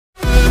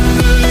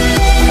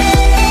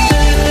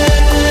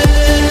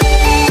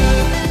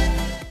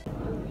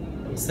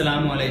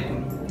আসসালামু আলাইকুম।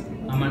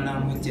 আমার নাম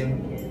হচ্ছে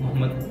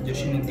মোহাম্মদ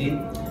জসিম উদ্দিন।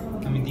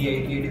 আমি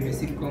DITAD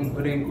বেসিক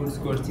কম্পিউটার কোর্স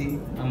করছি।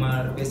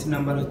 আমার বেস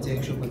নাম্বার হচ্ছে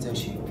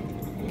 185।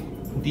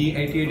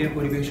 DITAD এর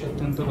পরিবেশ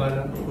অত্যন্ত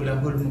ভালো,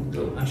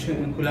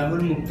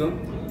 কোলাহল মুক্ত।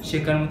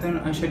 শেখার মতন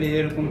আসলে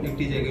এরকম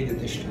একটি জায়গায়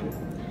যথেষ্ট।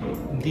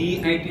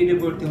 DITAD এ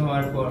ভর্তি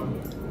হওয়ার পর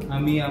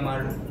আমি আমার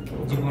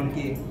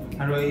জীবনকে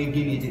আরও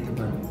এগিয়ে নিয়ে যেতে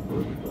পারি।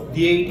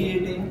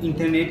 DITAD এ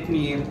ইন্টারনেট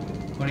নিয়ে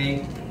অনেক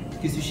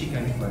কিছু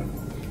শেখানো হয়।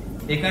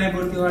 এখানে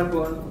ভর্তি হওয়ার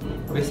পর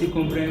বেসিক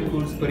কম্পিউটার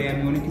কোর্স করে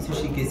আমি অনেক কিছু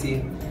শিখেছি।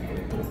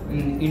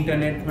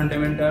 Internet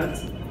fundamentals,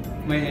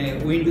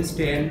 Windows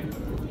 10,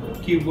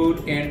 keyboard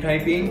and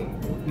typing,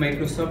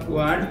 Microsoft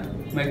word,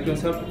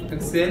 Microsoft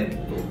Excel,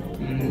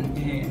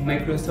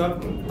 Microsoft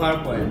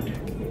PowerPoint,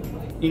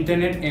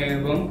 internet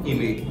এবং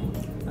ইমেল।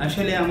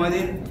 আসলে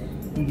আমাদের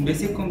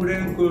বেসিক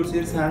কম্পিউটার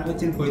কোর্সের স্যার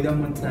হচ্ছেন ফরিদ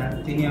আহমদ স্যার।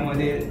 তিনি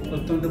আমাদের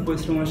অত্যন্ত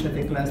পরিশ্রমের সাথে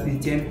ক্লাস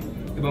নিচ্ছেন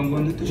এবং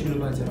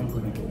বন্ধুত্বসুলভ আচরণ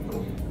করেন।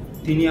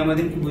 তিনি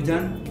আমাদেরকে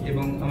বোঝান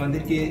এবং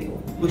আমাদেরকে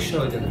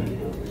উৎসাহ জানান।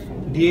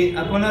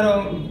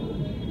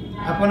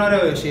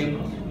 আপনারাও এসে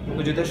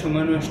অযথা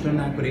সময় নষ্ট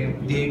না করে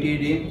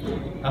DITAD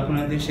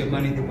আপনাদের সেবা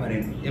নিতে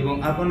পারেন এবং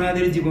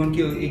আপনাদের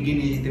জীবনকেও এগিয়ে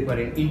নিয়ে যেতে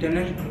পারেন।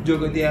 ইন্টারনেট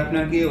জগতে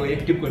আপনাকেও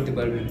অ্যাক্টিভ করতে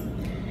পারবেন।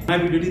 আমার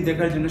ভিডিওটি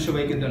দেখার জন্য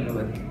সবাইকে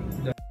ধন্যবাদ।